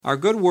Our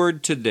good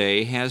word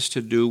today has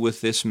to do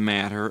with this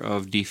matter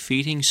of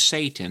defeating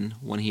Satan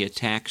when he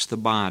attacks the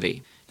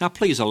body. Now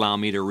please allow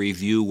me to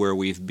review where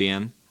we've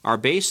been. Our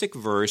basic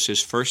verse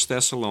is 1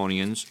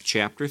 Thessalonians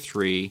chapter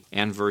 3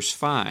 and verse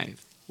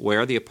 5,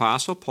 where the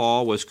Apostle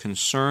Paul was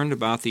concerned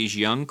about these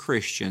young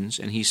Christians,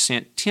 and he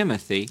sent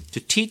Timothy to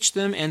teach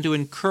them and to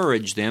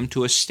encourage them,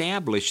 to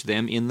establish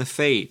them in the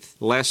faith,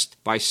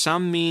 lest by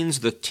some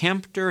means the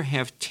tempter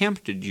have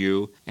tempted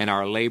you, and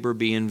our labor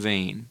be in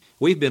vain.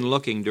 We've been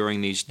looking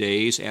during these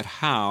days at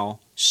how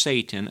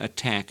Satan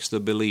attacks the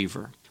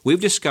believer. We've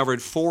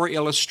discovered 4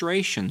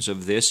 illustrations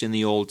of this in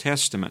the Old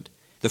Testament.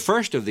 The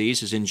first of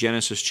these is in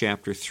Genesis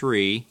chapter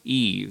 3,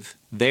 Eve.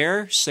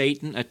 There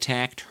Satan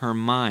attacked her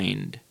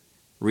mind.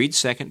 Read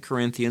 2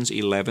 Corinthians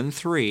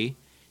 11:3.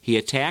 He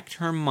attacked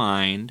her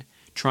mind,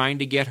 trying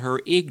to get her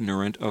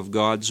ignorant of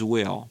God's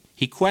will.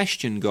 He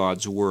questioned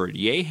God's word.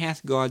 Yea,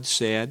 hath God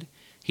said?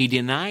 He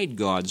denied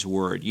God's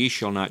word, ye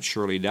shall not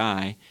surely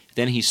die.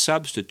 Then he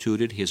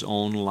substituted his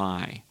own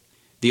lie.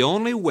 The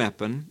only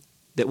weapon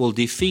that will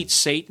defeat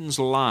Satan's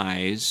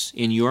lies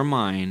in your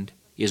mind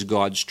is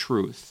God's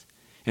truth.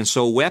 And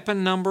so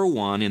weapon number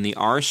 1 in the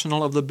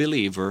arsenal of the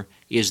believer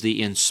is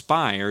the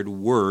inspired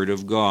Word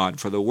of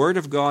God. For the Word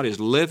of God is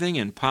living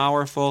and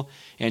powerful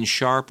and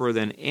sharper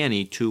than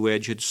any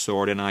two-edged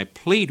sword. And I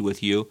plead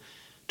with you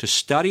to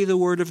study the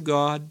Word of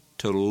God,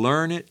 to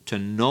learn it, to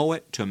know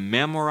it, to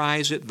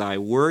memorize it. Thy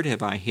Word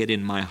have I hid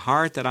in my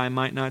heart that I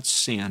might not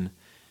sin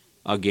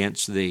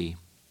against thee.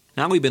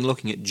 Now we've been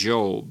looking at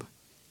Job.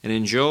 And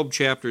in Job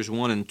chapters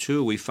 1 and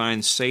 2, we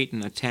find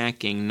Satan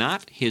attacking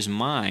not his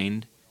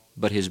mind,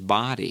 but his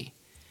body.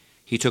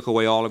 He took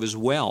away all of his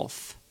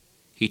wealth.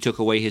 He took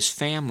away his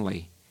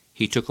family.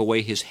 He took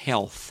away his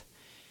health.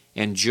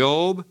 And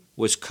Job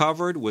was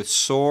covered with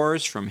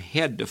sores from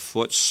head to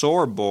foot,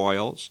 sore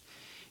boils.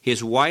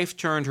 His wife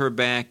turned her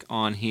back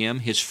on him.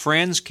 His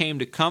friends came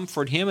to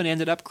comfort him and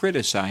ended up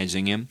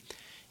criticizing him.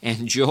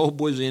 And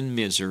Job was in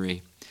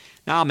misery.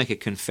 Now I'll make a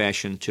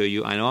confession to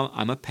you. I know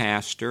I'm a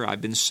pastor.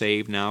 I've been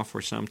saved now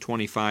for some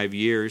 25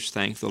 years,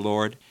 thank the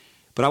Lord.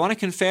 But I want to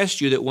confess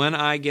to you that when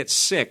I get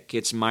sick,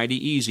 it's mighty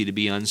easy to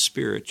be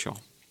unspiritual.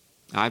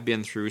 I've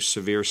been through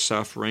severe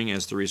suffering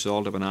as the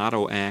result of an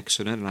auto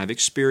accident, and I've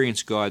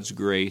experienced God's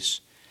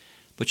grace.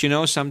 But you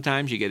know,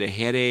 sometimes you get a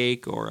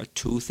headache or a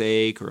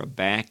toothache or a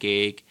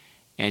backache,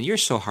 and you're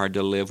so hard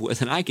to live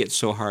with, and I get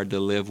so hard to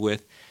live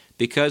with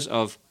because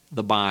of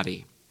the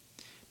body.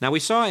 Now, we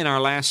saw in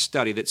our last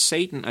study that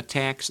Satan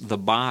attacks the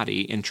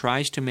body and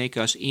tries to make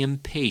us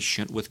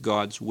impatient with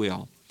God's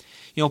will.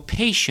 You know,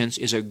 patience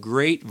is a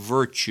great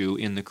virtue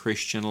in the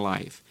Christian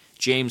life.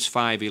 James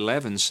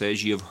 5:11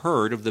 says, "You have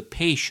heard of the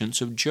patience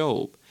of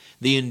Job,"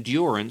 the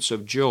endurance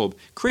of Job.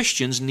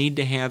 Christians need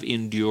to have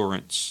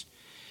endurance.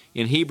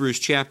 In Hebrews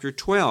chapter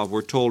 12,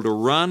 we're told to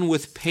run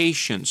with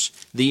patience,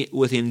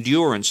 with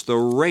endurance, the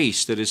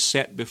race that is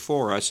set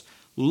before us,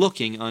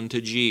 looking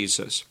unto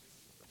Jesus.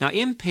 Now,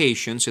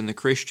 impatience in the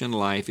Christian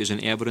life is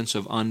an evidence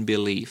of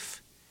unbelief.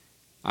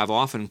 I've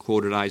often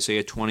quoted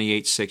Isaiah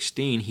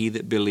 28:16, "He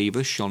that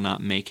believeth shall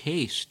not make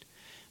haste."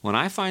 When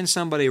I find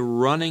somebody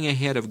running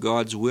ahead of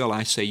God's will,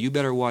 I say, you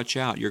better watch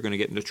out, you're going to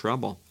get into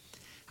trouble.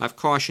 I've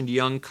cautioned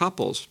young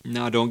couples,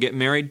 now don't get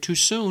married too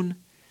soon.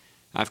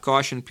 I've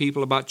cautioned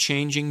people about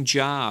changing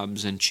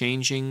jobs and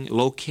changing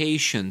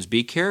locations.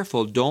 Be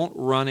careful, don't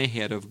run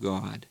ahead of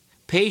God.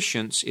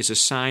 Patience is a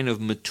sign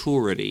of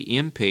maturity.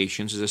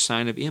 Impatience is a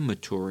sign of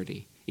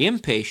immaturity.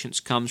 Impatience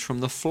comes from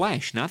the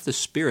flesh, not the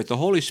Spirit. The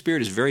Holy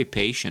Spirit is very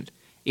patient.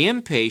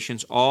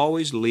 Impatience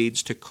always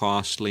leads to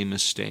costly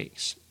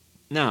mistakes.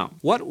 Now,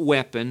 what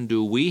weapon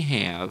do we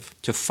have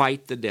to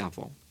fight the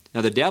devil?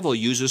 Now, the devil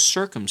uses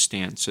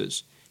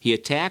circumstances. He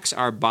attacks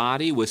our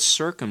body with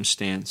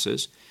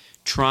circumstances,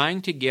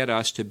 trying to get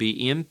us to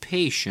be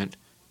impatient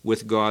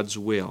with God's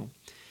will.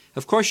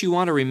 Of course, you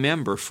want to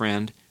remember,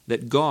 friend,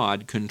 that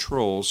God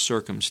controls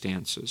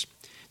circumstances.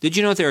 Did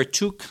you know there are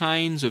 2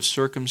 kinds of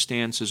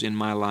circumstances in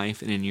my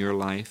life and in your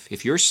life?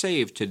 If you're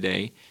saved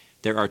today,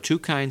 there are 2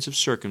 kinds of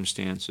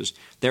circumstances.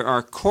 There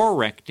are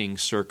correcting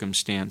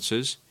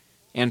circumstances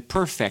and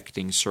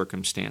perfecting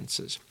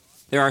circumstances.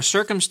 There are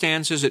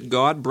circumstances that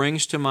God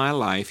brings to my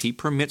life, He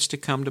permits to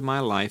come to my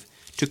life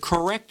to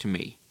correct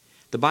me.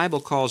 The Bible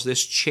calls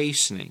this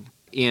chastening.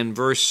 In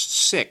verse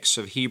 6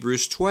 of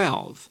Hebrews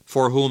 12,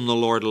 "For whom the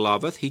Lord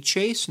loveth, He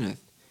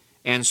chasteneth,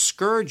 and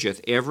scourgeth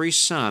every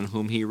son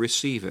whom He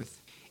receiveth.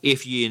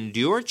 If ye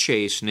endure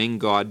chastening,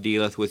 God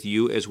dealeth with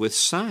you as with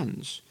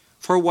sons.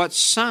 For what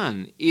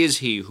son is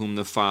he whom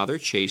the Father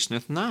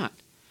chasteneth not?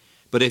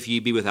 But if ye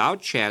be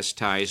without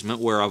chastisement,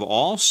 whereof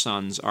all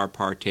sons are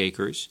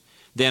partakers,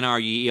 then are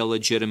ye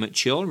illegitimate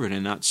children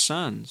and not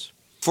sons.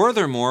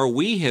 Furthermore,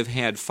 we have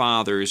had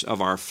fathers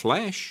of our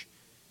flesh,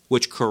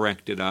 which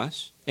corrected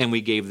us, and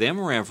we gave them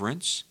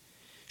reverence.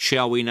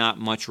 Shall we not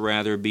much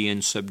rather be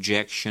in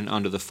subjection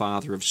unto the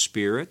Father of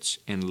spirits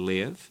and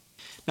live?"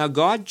 Now,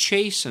 God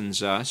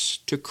chastens us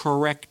to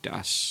correct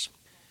us.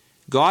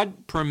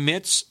 God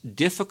permits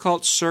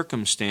difficult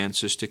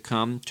circumstances to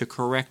come to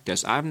correct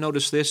us. I've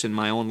noticed this in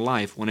my own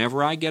life.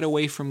 Whenever I get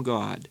away from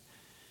God,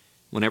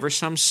 whenever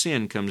some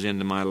sin comes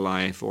into my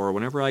life, or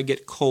whenever I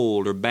get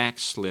cold or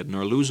backslidden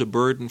or lose a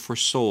burden for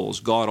souls,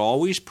 God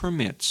always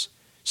permits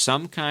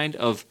some kind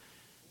of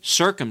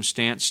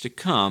circumstance to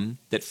come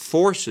that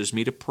forces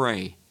me to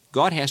pray.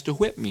 God has to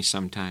whip me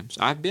sometimes.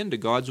 I've been to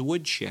God's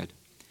woodshed.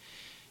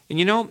 And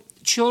you know,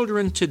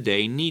 children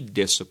today need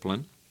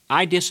discipline.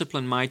 I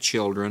discipline my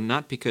children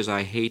not because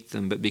I hate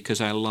them, but because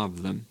I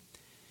love them.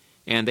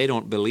 And they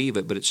don't believe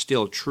it, but it's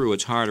still true.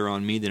 It's harder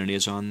on me than it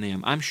is on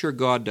them. I'm sure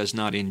God does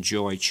not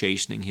enjoy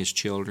chastening His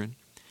children.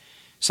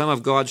 Some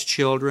of God's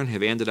children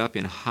have ended up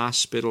in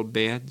hospital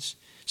beds.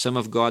 Some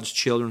of God's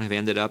children have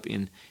ended up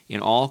in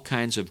all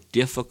kinds of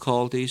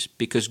difficulties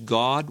because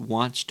God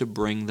wants to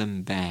bring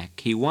them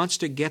back. He wants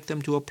to get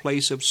them to a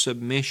place of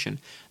submission.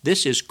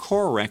 This is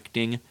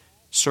correcting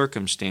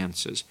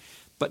circumstances.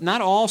 But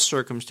not all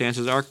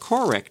circumstances are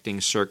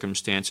correcting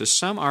circumstances.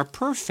 Some are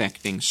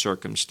perfecting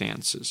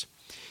circumstances.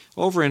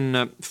 Over in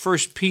 1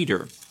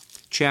 Peter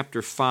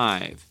chapter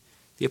 5,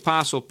 the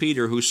Apostle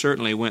Peter, who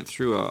certainly went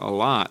through a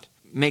lot,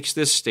 makes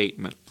this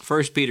statement.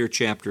 1 Peter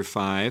chapter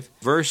 5,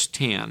 verse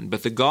 10,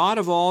 "But the God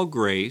of all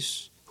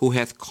grace, who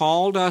hath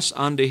called us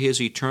unto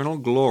His eternal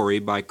glory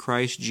by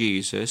Christ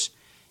Jesus,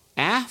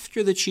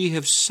 after that ye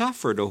have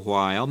suffered a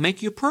while,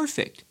 make you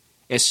perfect,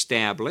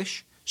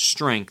 establish,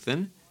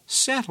 strengthen,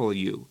 settle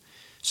you."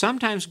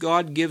 Sometimes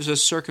God gives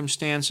us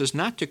circumstances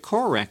not to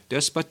correct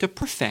us, but to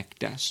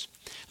perfect us.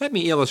 Let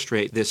me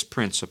illustrate this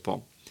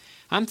principle.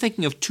 I'm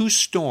thinking of two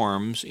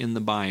storms in the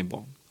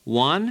Bible.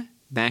 One,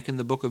 back in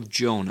the book of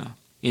Jonah.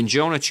 In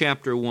Jonah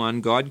chapter 1,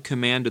 God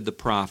commanded the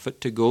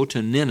prophet to go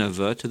to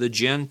Nineveh, to the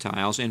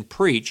Gentiles, and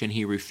preach, and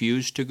he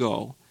refused to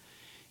go.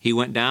 He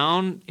went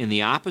down in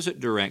the opposite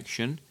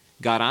direction,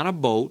 got on a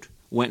boat,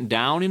 went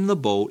down in the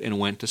boat, and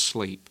went to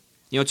sleep.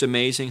 You know, it's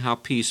amazing how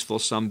peaceful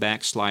some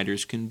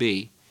backsliders can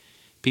be.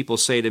 People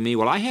say to me,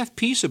 "Well, I have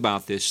peace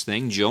about this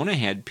thing." Jonah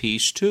had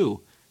peace too,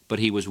 but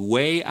he was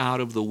way out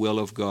of the will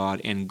of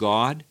God, and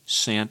God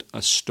sent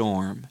a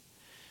storm.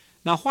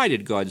 Now, why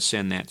did God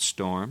send that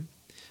storm?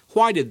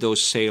 Why did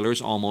those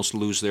sailors almost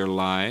lose their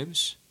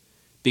lives?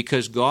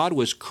 Because God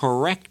was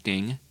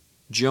correcting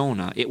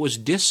Jonah. It was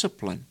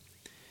discipline.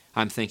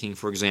 I'm thinking,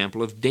 for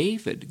example, of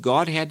David.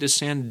 God had to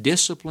send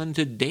discipline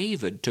to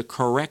David to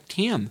correct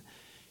him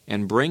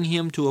and bring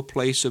him to a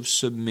place of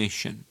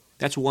submission.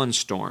 That's one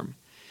storm.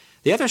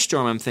 The other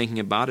storm I'm thinking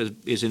about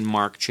is in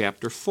Mark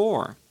chapter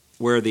 4,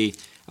 where the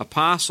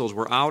apostles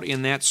were out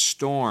in that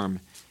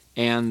storm,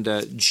 and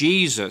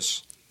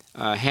Jesus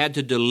had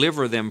to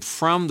deliver them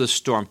from the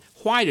storm.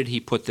 Why did He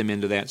put them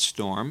into that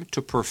storm?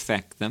 To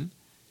perfect them,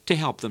 to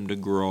help them to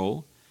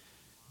grow.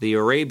 The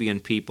Arabian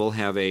people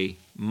have a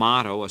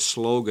motto, a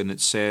slogan that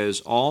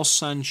says, "All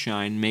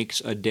sunshine makes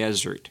a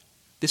desert."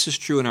 This is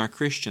true in our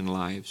Christian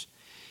lives.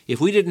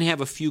 If we didn't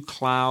have a few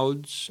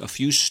clouds, a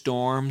few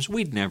storms,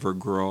 we'd never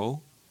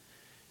grow.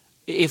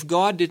 If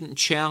God didn't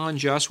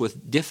challenge us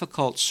with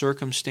difficult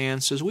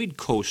circumstances, we'd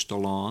coast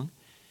along.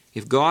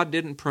 If God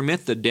didn't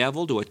permit the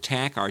devil to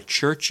attack our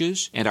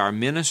churches and our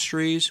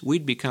ministries,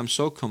 we'd become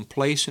so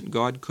complacent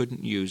God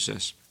couldn't use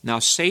us. Now,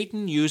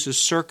 Satan uses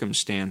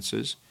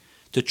circumstances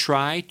to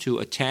try to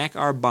attack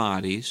our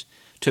bodies,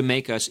 to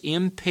make us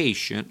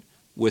impatient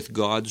with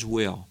God's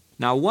will.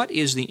 Now, what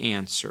is the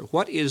answer?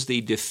 What is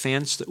the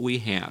defense that we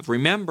have?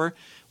 Remember,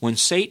 when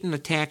Satan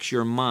attacks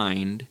your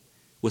mind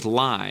with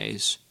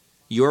lies,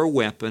 your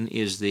weapon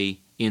is the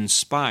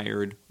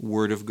inspired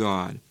Word of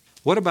God.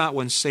 What about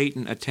when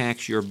Satan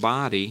attacks your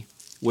body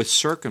with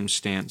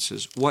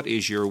circumstances? What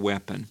is your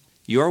weapon?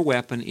 Your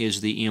weapon is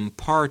the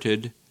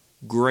imparted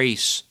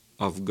grace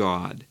of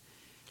God.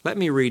 Let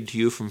me read to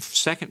you from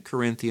 2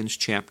 Corinthians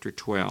chapter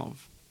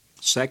 12.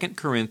 2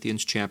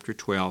 Corinthians chapter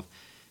 12,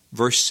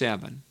 verse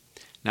 7.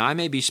 Now, I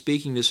may be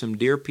speaking to some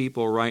dear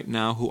people right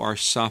now who are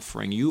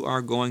suffering. You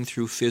are going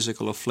through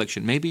physical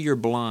affliction. Maybe you're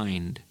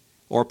blind,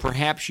 or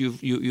perhaps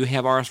you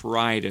have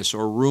arthritis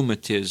or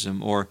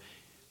rheumatism or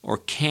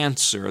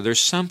cancer.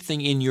 There's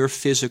something in your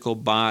physical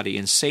body,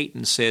 and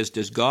Satan says,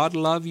 "Does God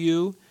love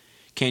you?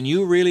 Can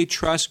you really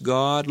trust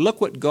God?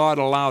 Look what God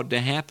allowed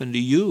to happen to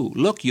you.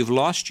 Look, you've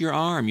lost your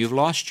arm. You've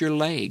lost your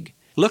leg.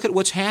 Look at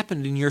what's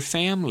happened in your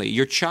family.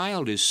 Your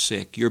child is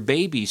sick. Your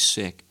baby's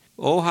sick."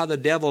 Oh, how the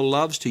devil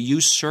loves to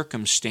use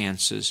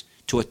circumstances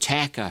to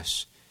attack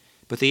us.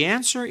 But the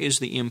answer is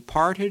the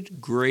imparted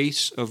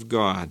grace of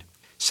God.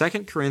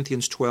 2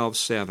 Corinthians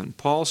 12:7,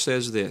 Paul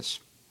says this,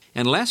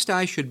 "And lest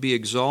I should be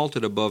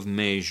exalted above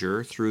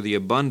measure through the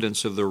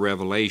abundance of the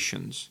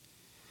revelations,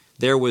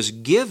 there was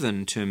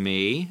given to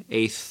me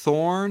a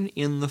thorn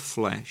in the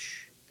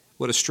flesh."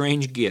 What a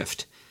strange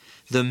gift.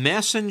 "The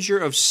messenger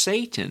of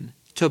Satan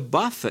to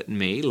buffet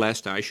me,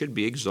 lest I should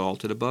be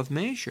exalted above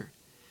measure.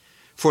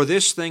 For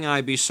this thing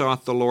I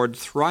besought the Lord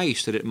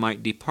thrice, that it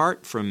might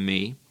depart from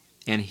me.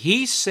 And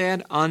He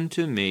said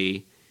unto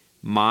me,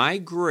 My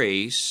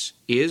grace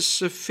is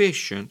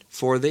sufficient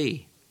for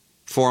thee,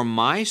 for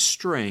my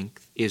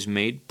strength is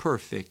made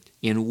perfect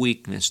in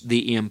weakness,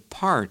 the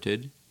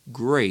imparted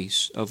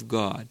grace of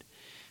God.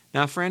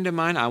 Now, friend of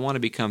mine, I want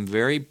to become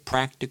very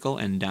practical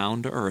and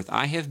down to earth.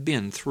 I have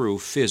been through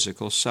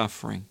physical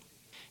suffering,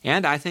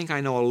 and I think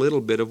I know a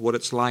little bit of what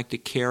it's like to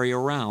carry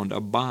around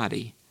a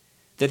body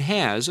that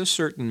has a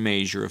certain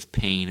measure of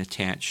pain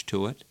attached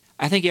to it.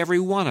 I think every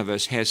one of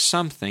us has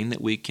something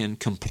that we can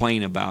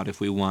complain about if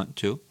we want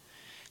to.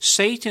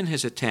 Satan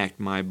has attacked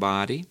my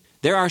body.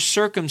 There are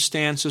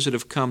circumstances that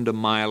have come to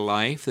my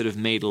life that have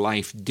made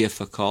life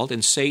difficult,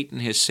 and Satan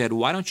has said,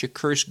 "Why don't you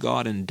curse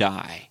God and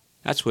die?"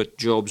 That's what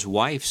Job's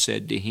wife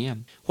said to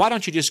him. "Why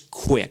don't you just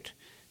quit?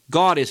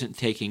 God isn't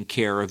taking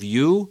care of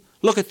you.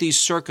 Look at these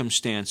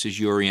circumstances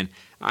you're in."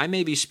 I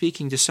may be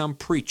speaking to some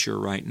preacher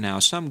right now,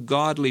 some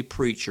godly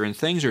preacher, and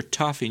things are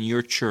tough in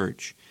your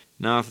church.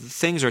 Now, if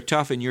things are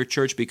tough in your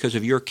church because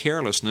of your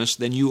carelessness,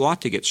 then you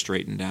ought to get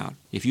straightened out.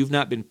 If you've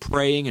not been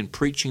praying and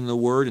preaching the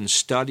Word and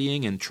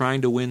studying and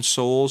trying to win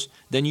souls,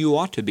 then you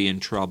ought to be in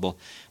trouble.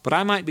 But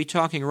I might be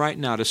talking right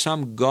now to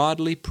some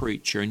godly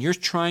preacher, and you're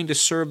trying to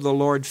serve the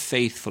Lord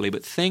faithfully,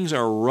 but things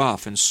are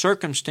rough and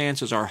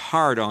circumstances are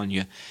hard on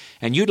you,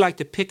 and you'd like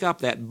to pick up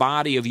that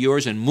body of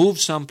yours and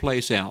move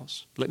someplace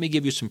else. Let me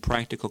give you some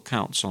practical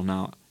counsel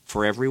now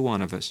for every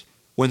one of us.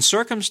 When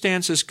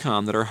circumstances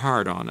come that are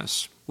hard on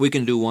us, we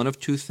can do one of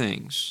two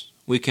things.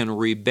 We can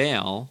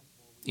rebel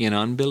in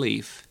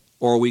unbelief,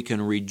 or we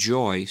can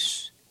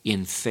rejoice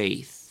in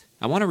faith.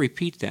 I want to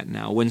repeat that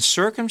now. When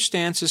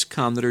circumstances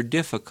come that are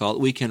difficult,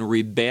 we can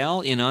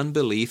rebel in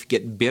unbelief,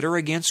 get bitter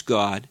against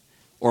God,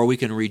 or we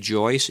can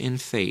rejoice in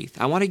faith.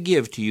 I want to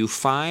give to you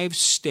 5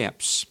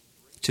 steps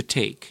to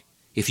take.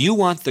 If you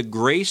want the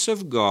grace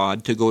of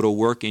God to go to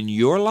work in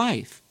your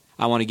life,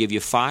 I want to give you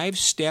 5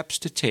 steps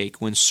to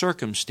take when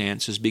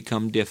circumstances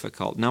become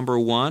difficult. Number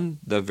 1,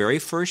 the very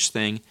first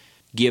thing,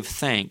 give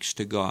thanks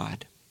to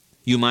God.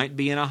 You might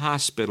be in a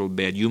hospital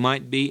bed. You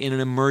might be in an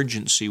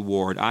emergency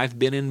ward. I've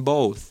been in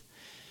both.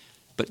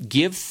 But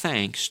give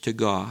thanks to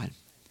God.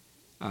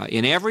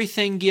 In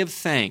everything give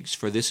thanks,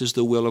 for this is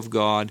the will of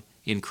God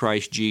in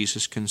Christ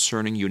Jesus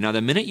concerning you. Now,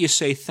 the minute you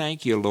say,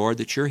 "Thank you, Lord,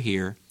 that you're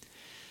here.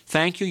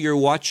 Thank you, you're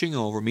watching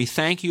over me.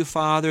 Thank you,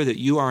 Father, that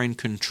you are in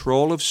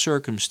control of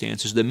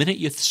circumstances." The minute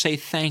you say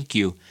thank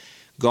you,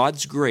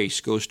 God's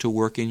grace goes to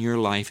work in your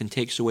life and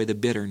takes away the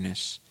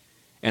bitterness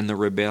and the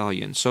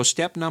rebellion. So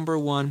step number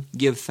 1,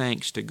 give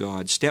thanks to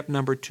God. Step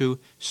number 2,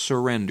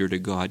 surrender to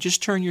God.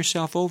 Just turn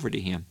yourself over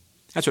to Him.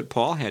 That's what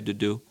Paul had to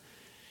do.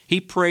 He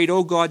prayed,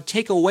 "Oh God,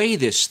 take away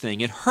this thing.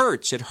 It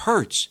hurts, it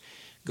hurts."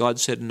 God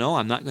said, "No,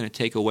 I'm not going to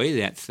take away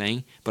that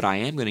thing, but I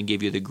am going to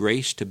give you the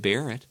grace to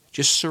bear it.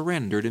 Just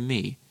surrender to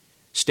me."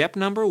 Step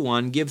number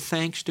 1, give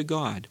thanks to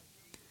God.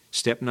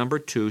 Step number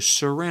 2,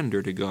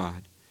 surrender to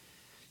God.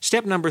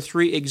 Step number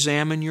 3,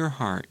 examine your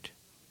heart.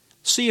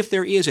 See if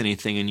there is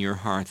anything in your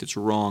heart that's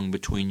wrong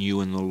between you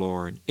and the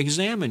Lord.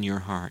 Examine your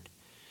heart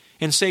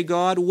and say,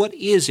 "God, what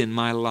is in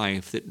my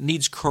life that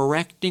needs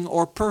correcting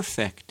or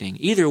perfecting?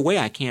 Either way,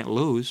 I can't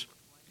lose."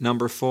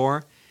 Number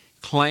 4,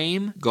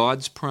 claim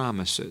God's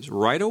promises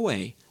right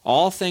away.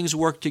 All things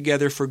work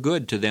together for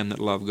good to them that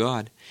love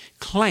God.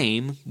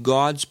 Claim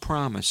God's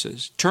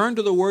promises. Turn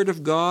to the Word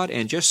of God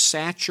and just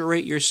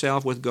saturate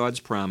yourself with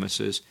God's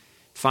promises.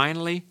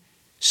 Finally,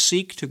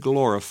 seek to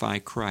glorify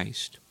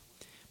Christ.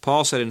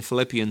 Paul said in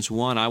Philippians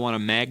 1, "I want to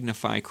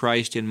magnify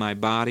Christ in my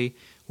body,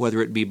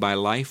 whether it be by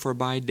life or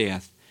by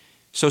death."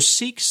 So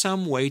seek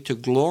some way to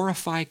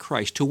glorify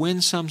Christ, to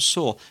win some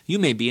soul. You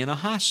may be in a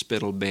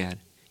hospital bed.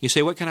 You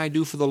say, "What can I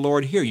do for the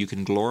Lord here?" You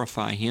can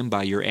glorify Him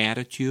by your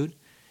attitude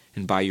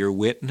and by your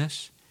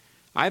witness.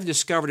 I've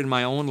discovered in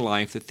my own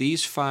life that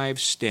these 5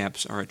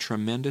 steps are a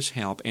tremendous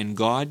help, and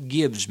God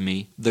gives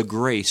me the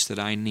grace that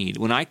I need.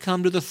 When I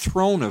come to the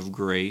throne of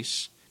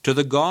grace, to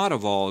the God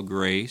of all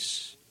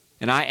grace,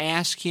 and I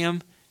ask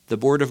Him, the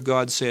Word of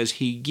God says,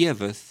 He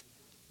giveth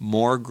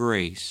more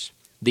grace.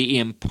 The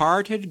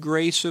imparted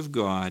grace of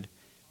God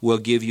will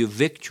give you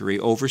victory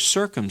over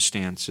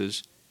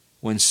circumstances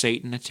when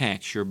Satan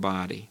attacks your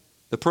body.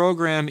 The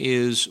program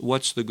is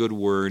What's the Good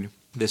Word?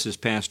 This is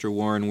Pastor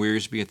Warren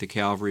Wiersbe at the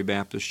Calvary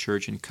Baptist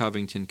Church in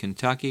Covington,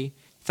 Kentucky.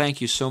 Thank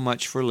you so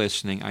much for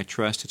listening. I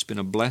trust it's been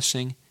a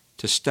blessing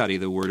to study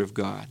the Word of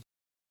God.